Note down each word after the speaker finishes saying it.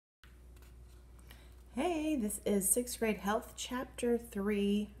Hey, this is sixth grade health chapter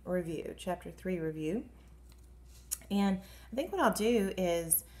 3 review. And I think what I'll do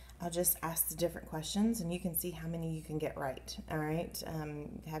is I'll just ask the different questions and you can see how many you can get right. All right.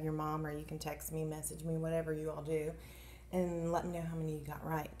 Have your mom, or you can text me, message me, whatever you all do, and let me know how many you got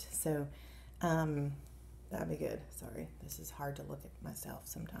right. So that'd be good. Sorry, this is hard to look at myself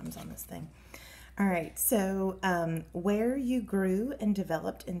sometimes on this thing. All right. So, where you grew and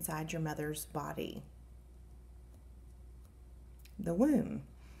developed inside your mother's body? The womb.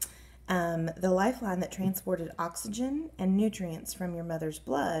 The lifeline that transported oxygen and nutrients from your mother's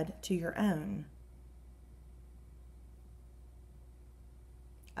blood to your own.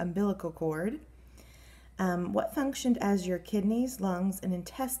 Umbilical cord. What functioned as your kidneys, lungs, and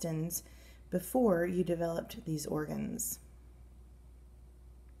intestines before you developed these organs?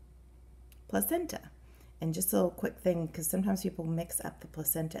 Placenta. And just a little quick thing, because sometimes people mix up the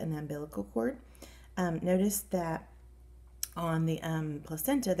placenta and the umbilical cord. Notice that on the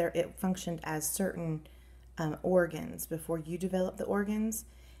placenta, there it functioned as certain organs before you develop the organs,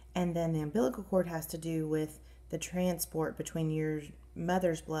 and then the umbilical cord has to do with the transport between your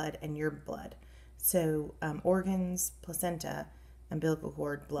mother's blood and your blood. So organs, placenta, umbilical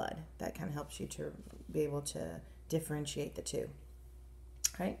cord, blood. That kind of helps you to be able to differentiate the two.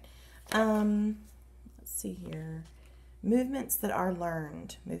 All right. Let's see here. Movements that are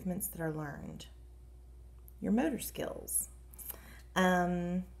learned. Movements that are learned. Your motor skills.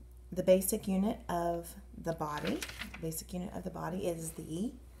 The basic unit of the body. Basic unit of the body is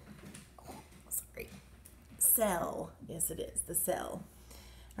the cell. Yes, it is the cell.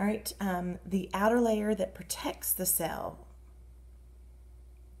 All right. The outer layer that protects the cell.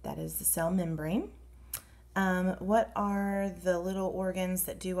 That is the cell membrane. What are the little organs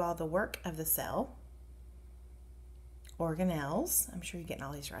that do all the work of the cell? Organelles. I'm sure you're getting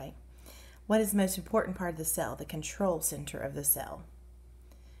all these right. What is the most important part of the cell? The control center of the cell.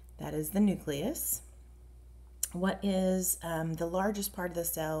 That is the nucleus. What is the largest part of the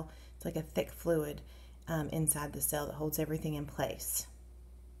cell? It's like a thick fluid inside the cell that holds everything in place.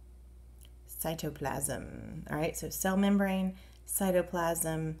 Cytoplasm. All right, so cell membrane,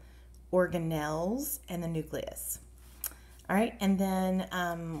 cytoplasm, organelles, and the nucleus. All right, and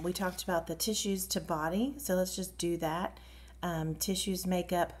then we talked about the tissues to body, so let's just do that. Tissues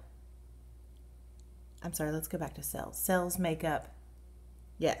make up, I'm sorry, let's go back to cells. Cells make up,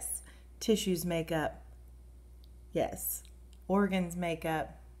 yes. Tissues make up, yes. Organs make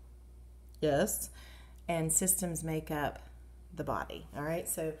up, yes. And systems make up the body. All right,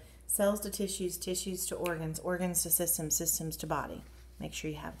 so cells to tissues, tissues to organs, organs to systems, systems to body. Make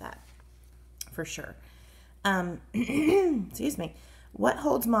sure you have that for sure. Excuse me. What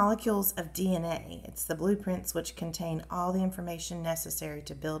holds molecules of DNA? It's the blueprints which contain all the information necessary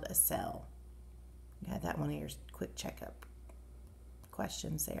to build a cell. You had that one of your quick checkup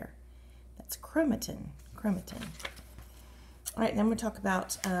questions there. That's chromatin. Chromatin. All right, then we'll talk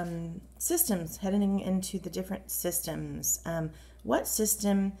about systems, heading into the different systems. What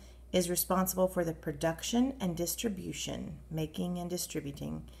system is responsible for the production and distribution, making and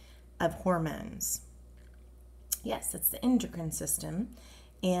distributing of hormones? Yes, it's the endocrine system.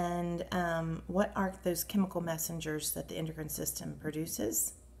 And what are those chemical messengers that the endocrine system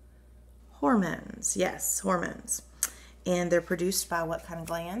produces? Hormones. Yes, hormones. And they're produced by what kind of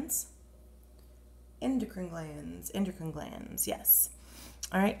glands? Endocrine glands. Endocrine glands, yes.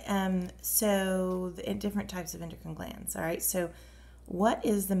 All right, so the different types of endocrine glands. All right, so what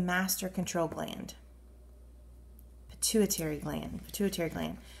is the master control gland? Pituitary gland. Pituitary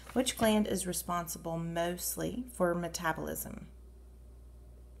gland. Which gland is responsible mostly for metabolism?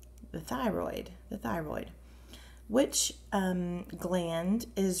 The thyroid. The thyroid. Which gland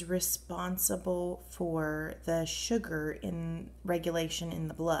is responsible for the sugar in regulation in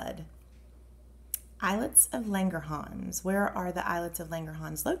the blood? Islets of Langerhans. Where are the islets of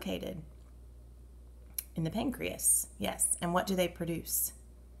Langerhans located? In the pancreas, yes. And what do they produce?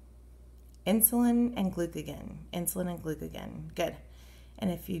 Insulin and glucagon. Insulin and glucagon. Good.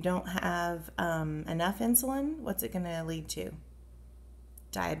 And if you don't have enough insulin, what's it going to lead to?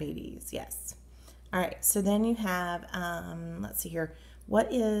 Diabetes, yes. All right, so then you have, let's see here.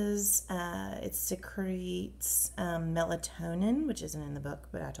 What is, it secretes melatonin, which isn't in the book,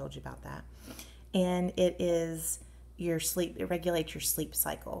 but I told you about that. And it is your sleep, it regulates your sleep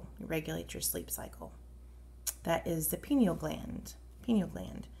cycle. You regulate your sleep cycle. That is the pineal gland. Pineal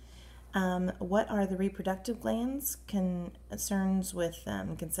gland. What are the reproductive glands? Concerns with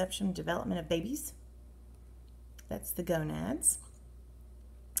conception and development of babies. That's the gonads.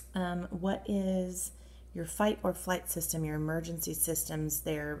 What is your fight or flight system, your emergency systems?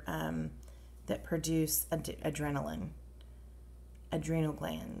 They're that produce adrenaline. Adrenal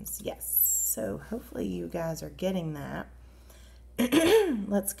glands, yes. So hopefully you guys are getting that.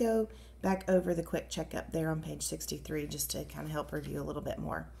 Let's go back over the quick checkup there on page 63 just to kind of help review a little bit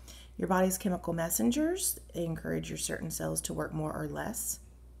more. Your body's chemical messengers encourage your certain cells to work more or less.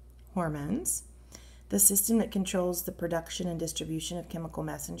 Hormones. The system that controls the production and distribution of chemical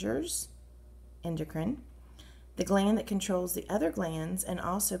messengers. Endocrine. The gland that controls the other glands and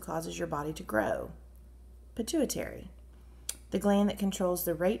also causes your body to grow. Pituitary. The gland that controls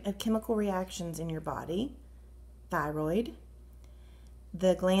the rate of chemical reactions in your body. Thyroid.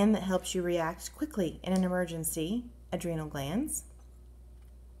 The gland that helps you react quickly in an emergency. Adrenal glands.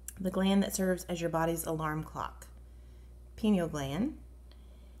 The gland that serves as your body's alarm clock. Pineal gland.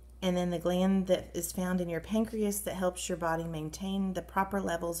 And then the gland that is found in your pancreas that helps your body maintain the proper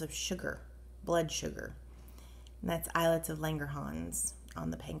levels of sugar, blood sugar. And that's islets of Langerhans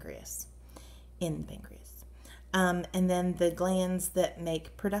on the pancreas, in the pancreas. And then the glands that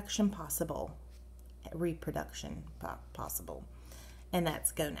make production possible, reproduction possible. And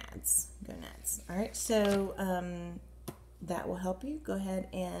that's gonads. Gonads. All right, so that will help you. Go ahead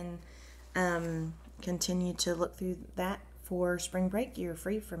and continue to look through that for spring break. You're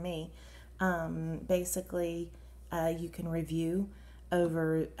free for me. Basically, you can review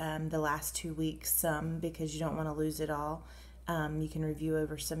over the last 2 weeks because you don't want to lose it all. You can review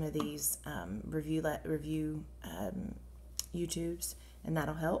over some of these review YouTubes, and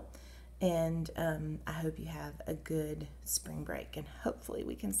that'll help. And I hope you have a good spring break, and hopefully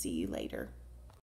we can see you later.